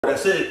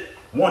That's it.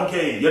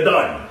 1K, you're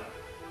done.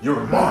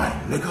 You're mine,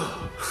 nigga.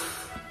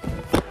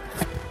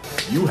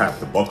 You have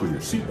to buckle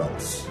your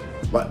seatbelts.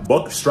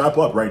 Strap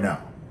up right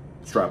now.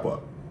 Strap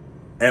up.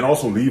 And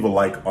also leave a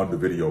like on the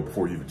video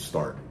before you even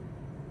start.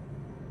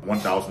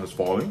 1,000 is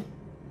falling.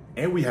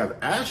 And we have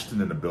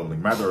Ashton in the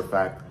building. Matter of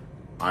fact,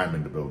 I'm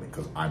in the building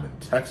because I'm in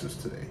Texas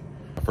today.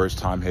 First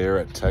time here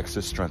at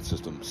Texas Strength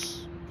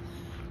Systems.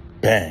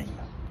 Bang.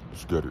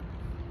 Let's get it.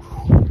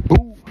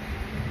 Boom.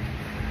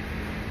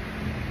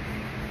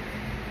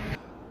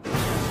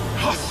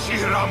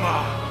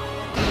 Hashirama.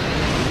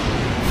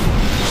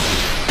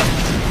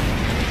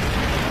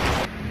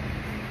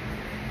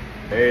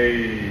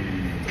 Hey.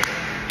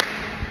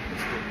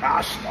 Mr.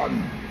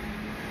 Ashton.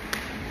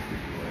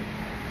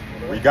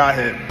 We got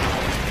him.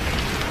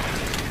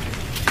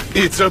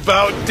 It's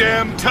about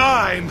damn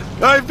time!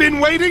 I've been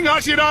waiting,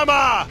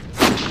 Hashirama!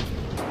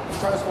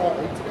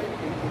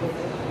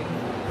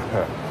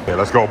 Okay,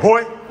 let's go,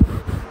 boy.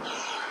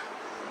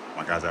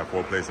 My guys have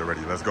 4 plays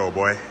already. Let's go,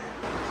 boy.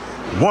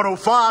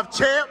 105,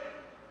 champ.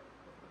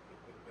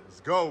 Let's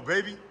go,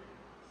 baby.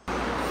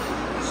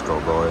 Let's go,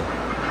 boy.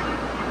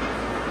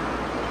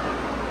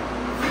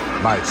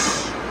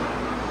 Nice.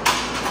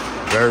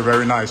 Very,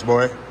 very nice,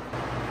 boy.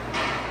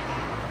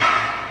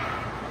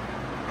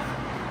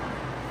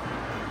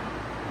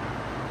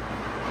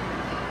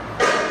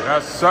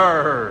 Yes,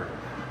 sir.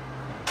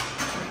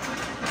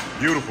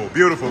 Beautiful,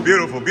 beautiful,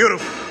 beautiful,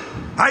 beautiful.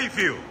 How you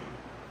feel?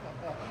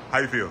 How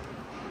you feel?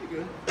 Pretty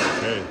good.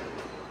 Hey,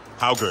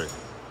 how good?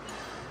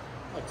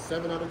 Like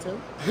 7 out of 10.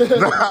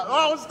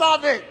 Oh,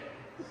 stop it!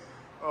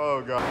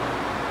 Oh, God.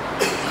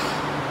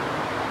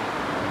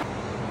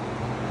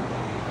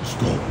 Let's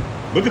go.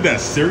 Look at that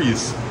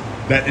serious,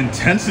 that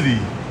intensity.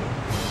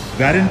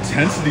 That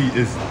intensity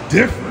is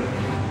different.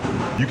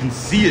 You can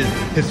see it,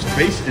 his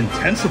face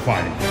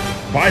intensifying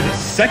by the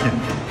second.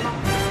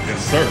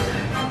 Yes, sir.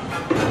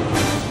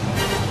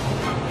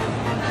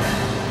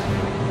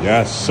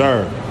 Yes,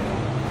 sir.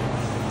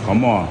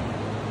 Come on.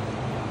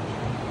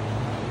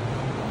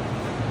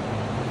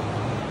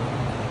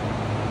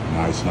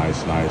 Nice,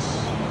 nice, nice.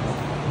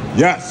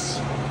 Yes.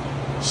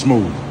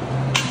 Smooth.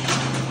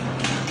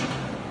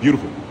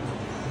 Beautiful.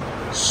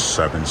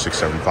 7, 6,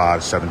 7,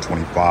 5,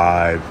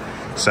 725,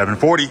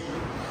 740.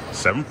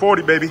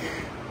 740, baby.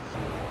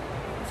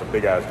 It's a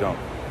big ass jump.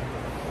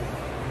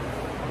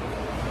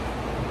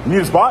 You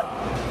need a spot?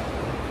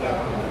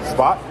 Yeah.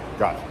 Spot?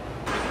 Got it.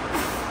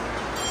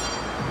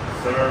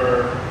 Sir.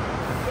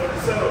 Let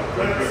it settle.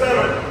 Let it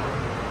settle.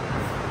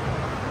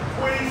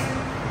 Squeeze.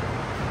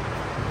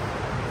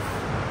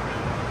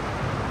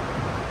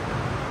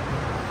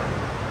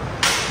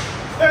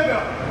 Stand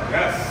up.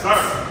 Yes, sir.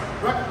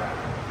 Right.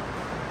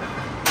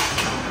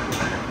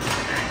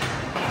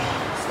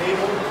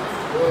 Stable.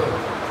 Good.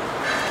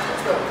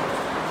 Let's go.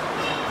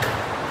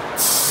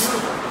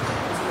 Beautiful.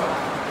 Let's go.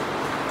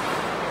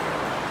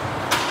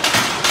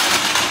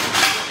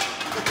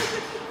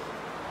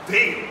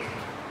 Damn.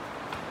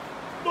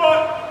 What?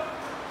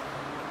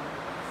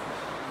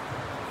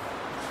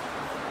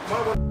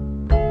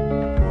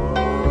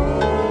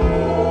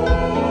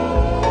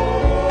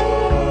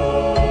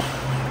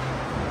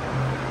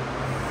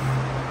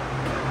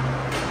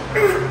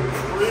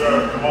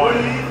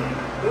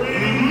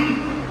 Breathe.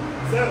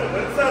 Settle.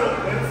 Let it settle.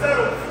 Let it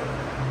settle.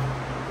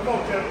 Come on,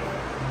 Jim.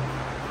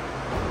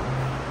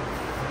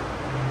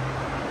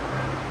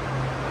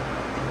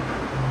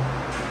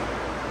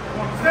 Come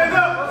on, stand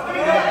up.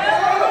 Stand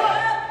up.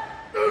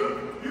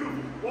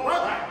 Beautiful.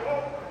 Walk back.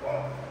 Walk.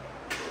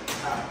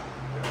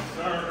 Yes,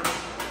 sir.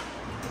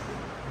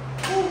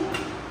 Woo.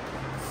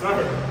 Sir.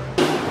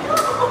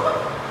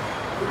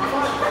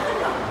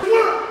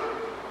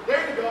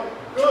 There you go.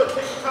 Good.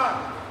 Take your time.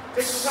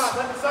 Take your time.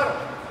 Let it settle.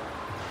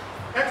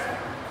 Excellent.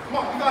 Come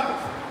on. You got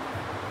this.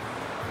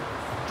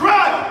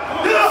 Drive.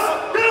 Get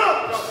up. Get up.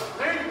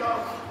 There you go.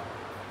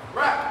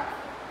 Wrap.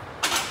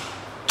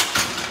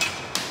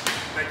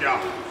 Thank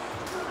y'all.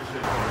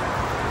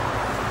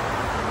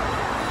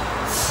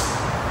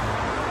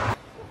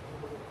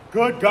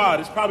 Good God,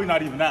 it's probably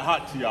not even that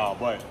hot to y'all,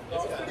 but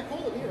It's pretty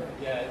cool in here.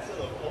 Yeah, it's a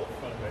little cold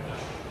front right now.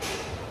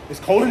 it's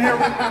cold in here.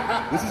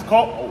 This is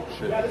cold. Oh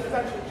shit. Yeah, this is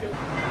actually chill.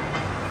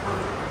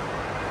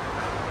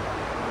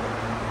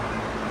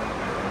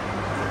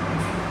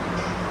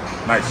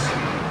 Nice.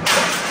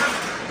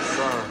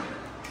 Sir.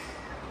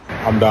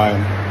 I'm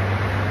dying.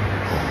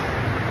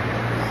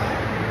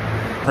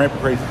 Cramping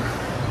crazy.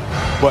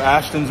 But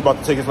Ashton's about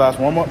to take his last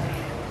warm up.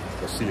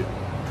 Let's see it.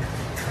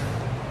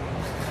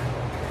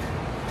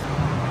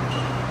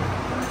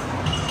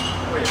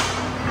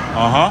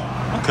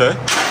 Okay.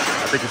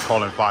 I think he's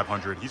calling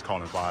 500. He's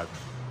calling 5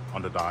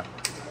 on the dot.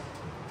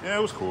 Yeah,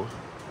 it was cool.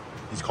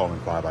 He's calling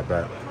 5, I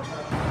bet.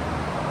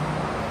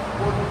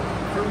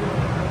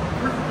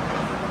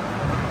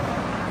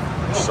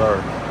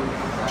 Sir.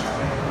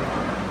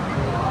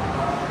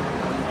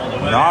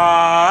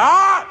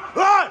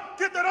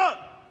 Get that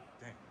up!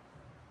 Dang.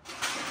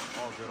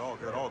 All good, all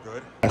good, all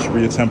good. That's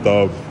reattempt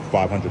of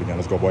 500 again.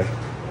 Let's go, boy.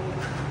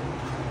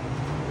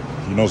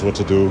 He knows what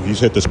to do. He's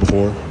hit this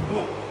before.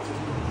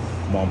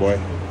 Come on, boy.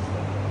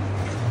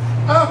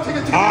 Oh, take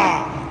it.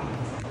 Ah!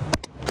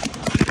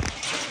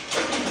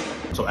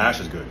 So Ash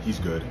is good. He's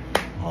good.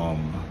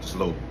 Just a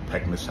little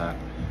pec mishap.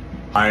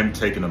 I'm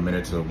taking a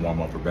minute to warm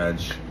up for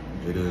bench.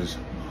 It is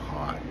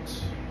hot,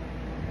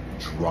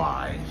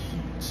 dry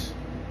heat.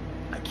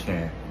 I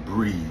can't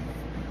breathe.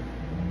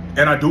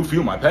 And I do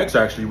feel my pecs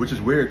actually, which is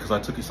weird because I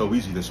took it so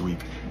easy this week.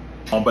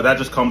 But that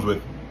just comes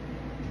with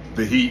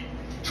the heat,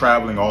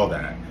 traveling, all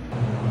that.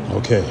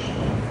 Okay.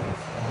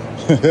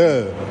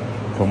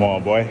 Come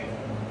on, boy.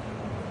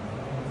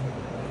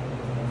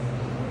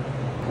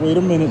 Wait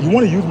a minute. You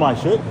want to use my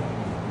shit?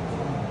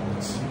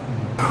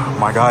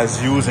 My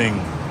guy's using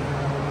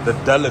the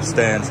deadlift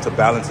stands to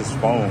balance his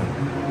phone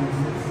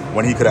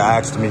when he could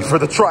have asked me for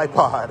the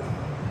tripod.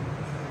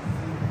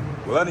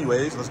 Well,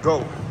 anyways, let's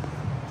go.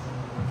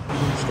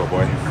 Let's go,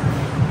 boy.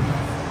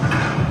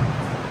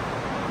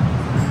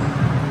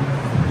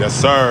 Yes,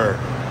 sir.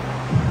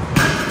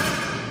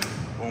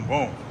 Boom,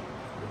 boom.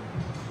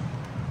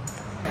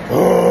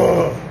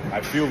 Ugh,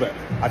 I feel that.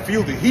 I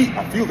feel the heat.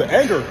 I feel the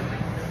anger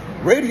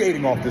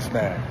radiating off this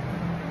man.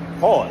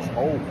 Pause.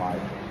 Oh my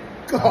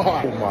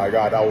God. Oh my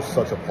God, that was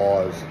such a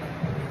pause.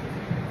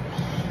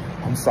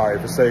 I'm sorry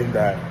for saying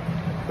that.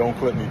 Don't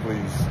clip me,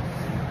 please.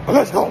 But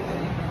let's go.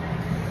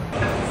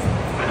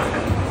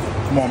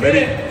 Come on,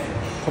 baby.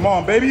 Come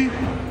on, baby.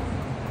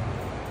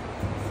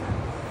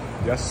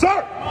 Yes,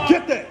 sir.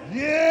 Get that.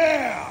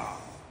 Yeah.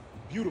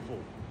 Beautiful.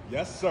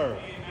 Yes, sir.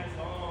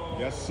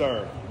 Yes,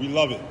 sir. We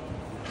love it.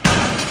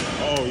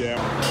 Oh, yeah.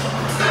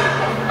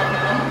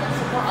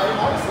 I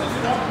honestly do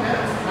not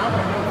have now I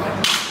know that.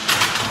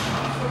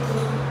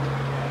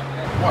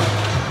 What?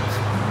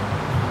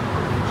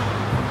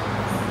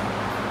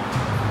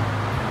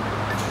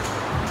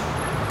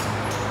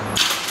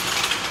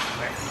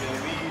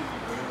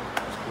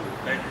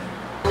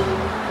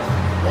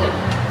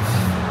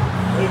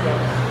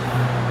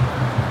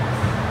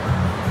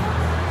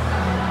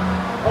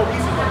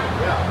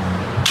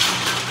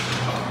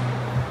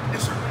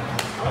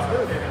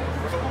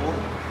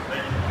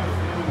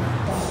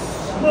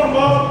 Come on,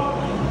 Bob.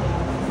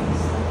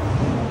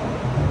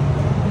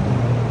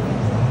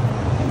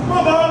 Come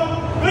on,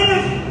 Bob.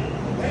 Finish.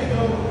 There you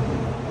go.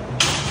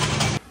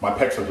 My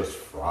pecs are just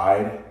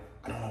fried.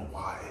 I don't know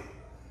why,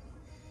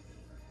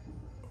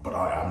 but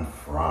I'm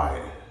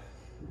fried.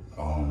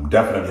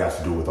 Definitely has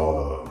to do with all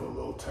the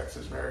little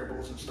Texas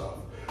variables and stuff.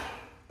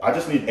 I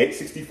just need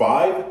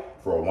 865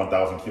 for a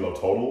 1,000 kilo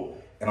total,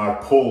 and I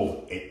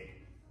pulled 8.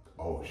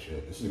 Oh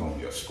shit, this is gonna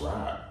be a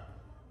scrap.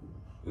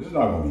 This is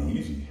not gonna be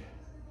easy.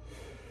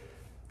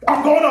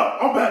 I'm going up.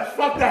 I'm bench.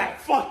 Fuck that.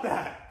 Fuck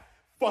that.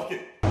 Fuck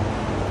it. 2,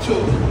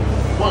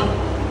 1.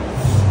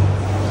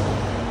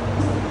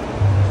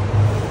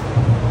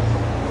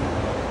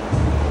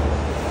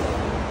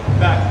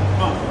 Back.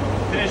 Come on.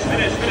 Finish,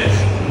 finish, finish.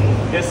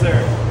 Yes,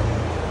 sir.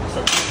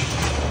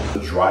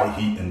 The dry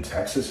heat in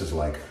Texas is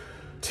like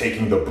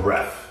taking the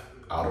breath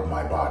out of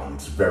my body.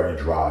 It's very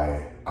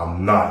dry.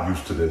 I'm not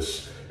used to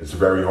this. It's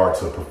very hard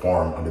to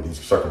perform under these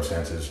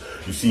circumstances.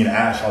 You see,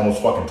 Ash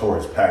almost fucking tore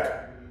his pec.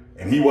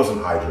 And he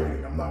wasn't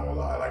hydrating, I'm not gonna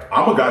lie. Like,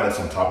 I'm a guy that's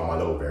on top of my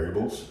little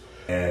variables,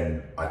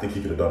 and I think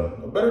he could have done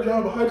a better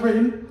job of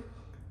hydrating.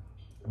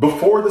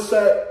 Before the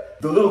set,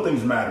 the little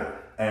things matter.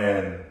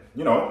 And,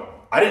 you know,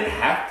 I didn't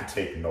have to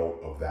take note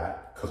of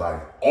that, because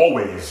I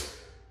always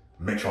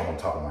make sure I'm on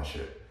top of my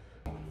shit.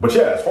 But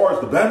yeah, as far as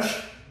the bench,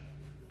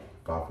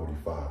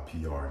 545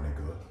 PR,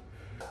 nigga.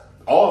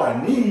 All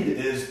I need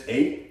is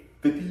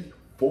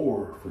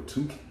 854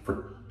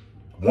 for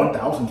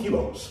 1,000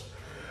 kilos.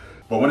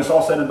 But when it's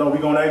all said and done, we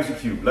gonna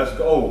execute. Let's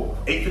go.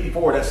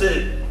 854, that's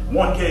it.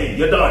 1K,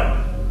 you're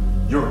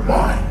done. You're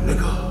mine,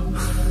 nigga.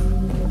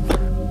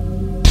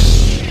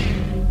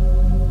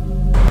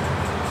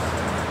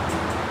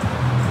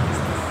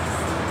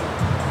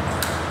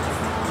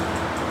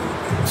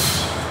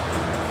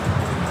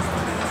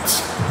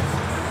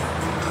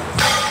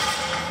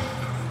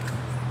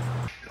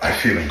 I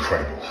feel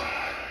incredible.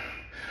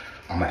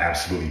 I'm gonna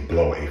absolutely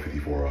blow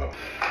 854 up.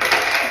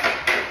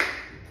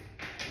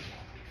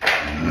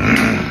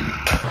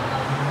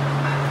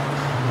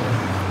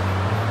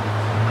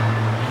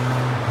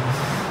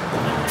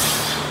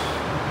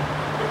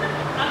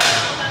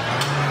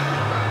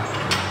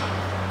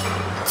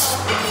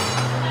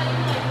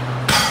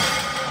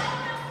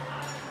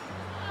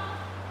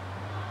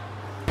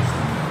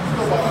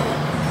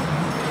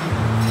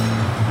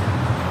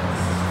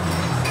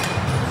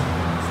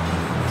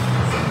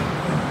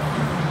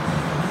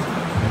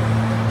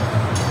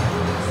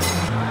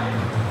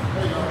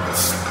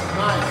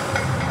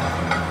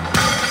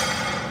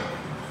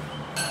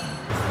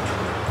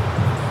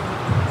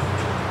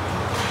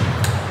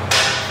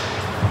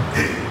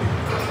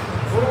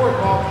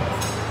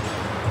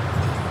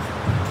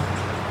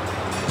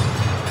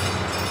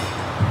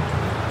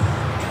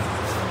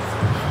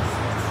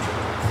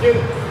 Get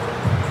it.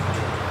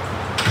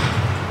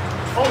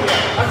 Oh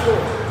yeah, that's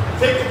yours.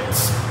 Take it.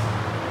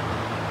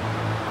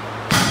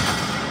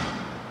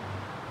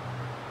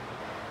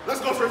 Let's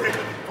go for a hit.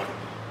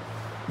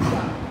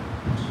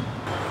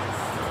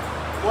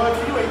 Well, if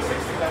you do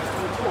 860, that's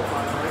 2205,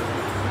 right?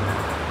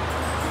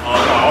 No,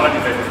 all I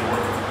can say is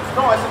 4.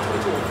 No, I said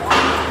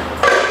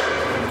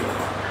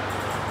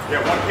 2205.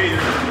 Yeah, 1K is.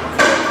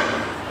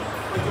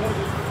 Like, you want to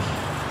do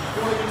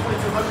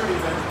 2200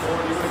 even, or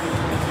you want to do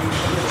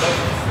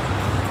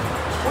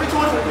 2200?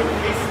 2200 would give you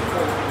cases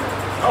before.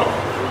 Oh,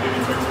 we'll give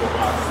you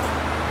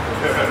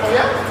 2205. Oh,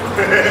 yeah?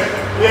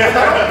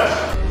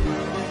 Yeah.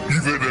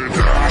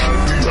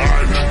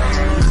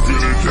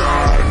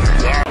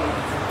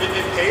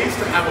 It pays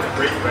to have a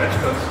great bench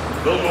because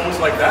those moments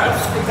like that,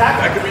 Exactly.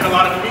 that could mean a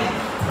lot of me.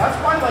 That's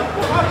why, like,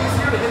 it's a lot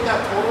easier to hit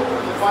that total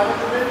in the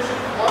 500 bench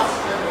plus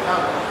than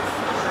without it.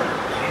 Sure.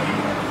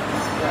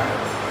 Yeah.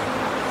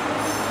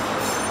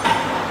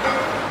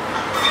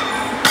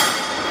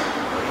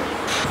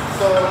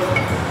 So,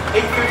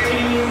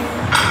 815,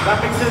 that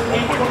makes it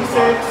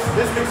 826,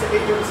 this makes it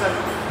 837.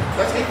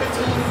 That's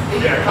 815,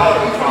 8, Yeah, call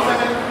it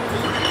 827.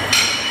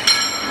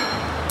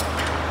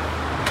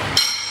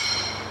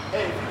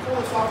 Hey, if you pull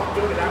this off, I'm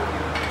doing it after you.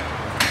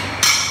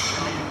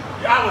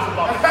 Yeah, I was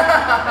about to.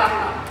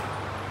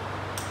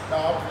 No,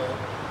 I'm good.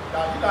 No,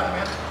 you got it,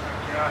 man.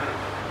 Got it.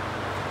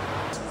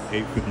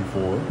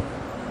 854.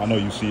 I know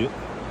you see it.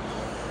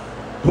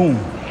 Boom.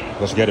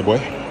 Let's get it, boy.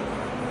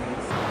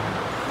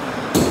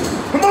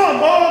 Come on,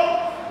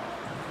 Bob!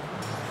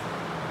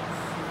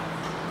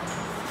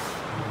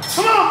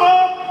 Come on,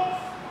 Bob!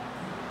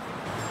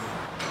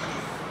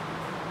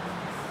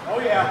 Oh,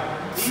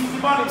 yeah. Easy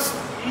money.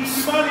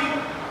 Easy money.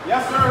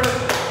 Yes, sir.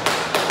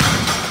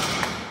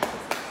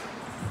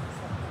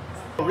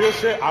 Real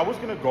shit, I was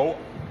gonna go.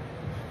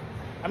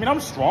 I mean,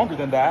 I'm stronger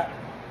than that,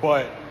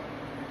 but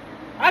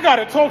I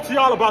gotta talk to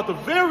y'all about the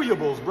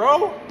variables,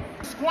 bro.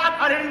 Squat,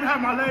 I didn't even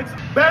have my legs.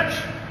 Bench,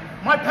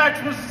 my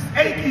pecs was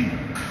achy.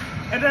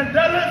 And then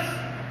deadlifts.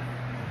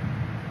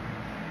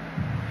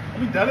 I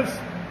mean, deadlifts,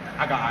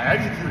 I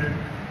executed,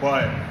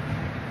 but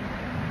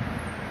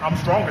I'm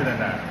stronger than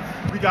that.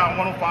 We got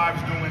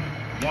 105s doing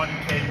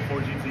 1K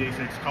before GTA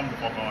 6. Come the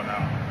fuck on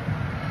now.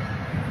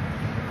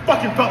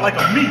 Fucking felt like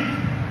a meat.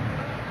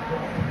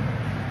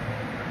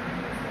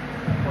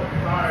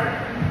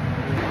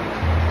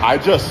 I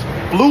just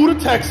flew to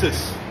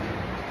Texas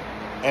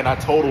and I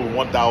totaled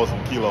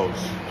 1,000 kilos.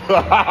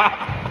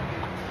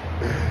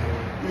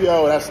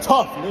 Yo, that's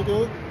tough,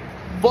 nigga.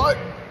 But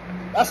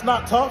that's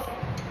not tough.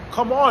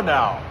 Come on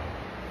now.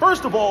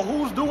 First of all,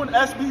 who's doing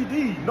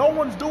SBD? No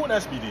one's doing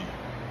SBD.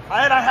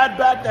 And I had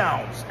back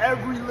downs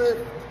every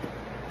lift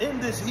in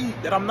this heat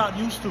that I'm not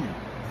used to.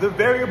 The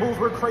variables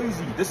were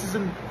crazy. This is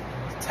in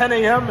 10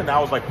 a.m. and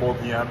now it's like 4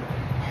 p.m.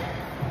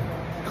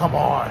 Come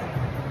on.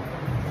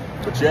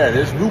 But yeah,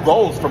 there's new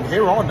goals from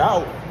here on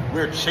out.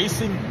 We're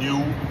chasing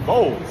new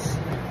goals.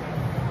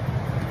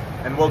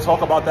 And we'll talk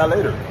about that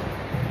later.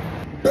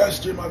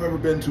 Best gym I've ever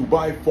been to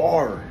by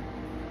far.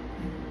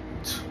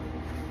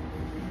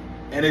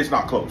 And it's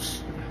not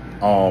close.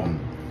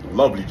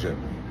 Lovely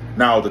gym.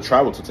 Now the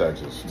travel to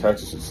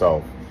Texas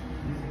itself.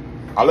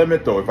 I'll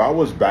admit though, if I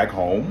was back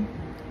home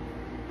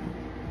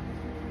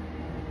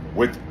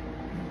with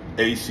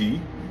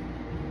AC,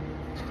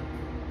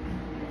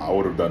 I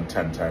would have done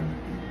 10-10.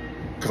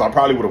 Because I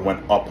probably would have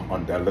went up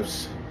on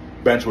deadlifts.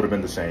 Bench would have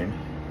been the same.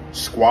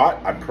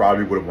 Squat, I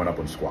probably would have went up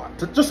on squat.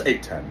 Just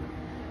 8-10.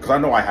 Because I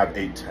know I have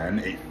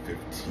 8-10,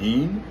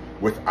 8-15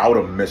 without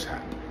a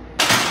mishap.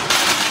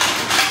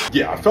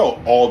 Yeah, I felt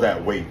all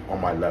that weight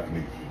on my left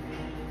knee.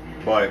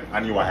 But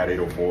I knew I had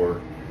 804.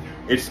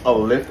 It's a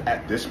lift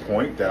at this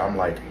point that I'm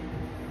like,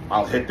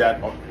 I'll hit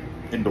that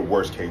in the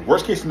worst case.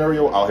 Worst case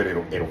scenario, I'll hit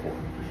 804.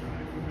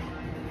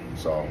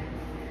 So,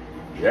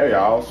 yeah,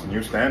 y'all,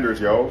 new standards,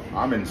 yo.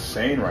 I'm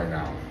insane right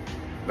now.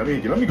 Let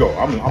me go.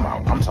 I'm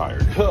out. I'm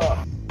tired.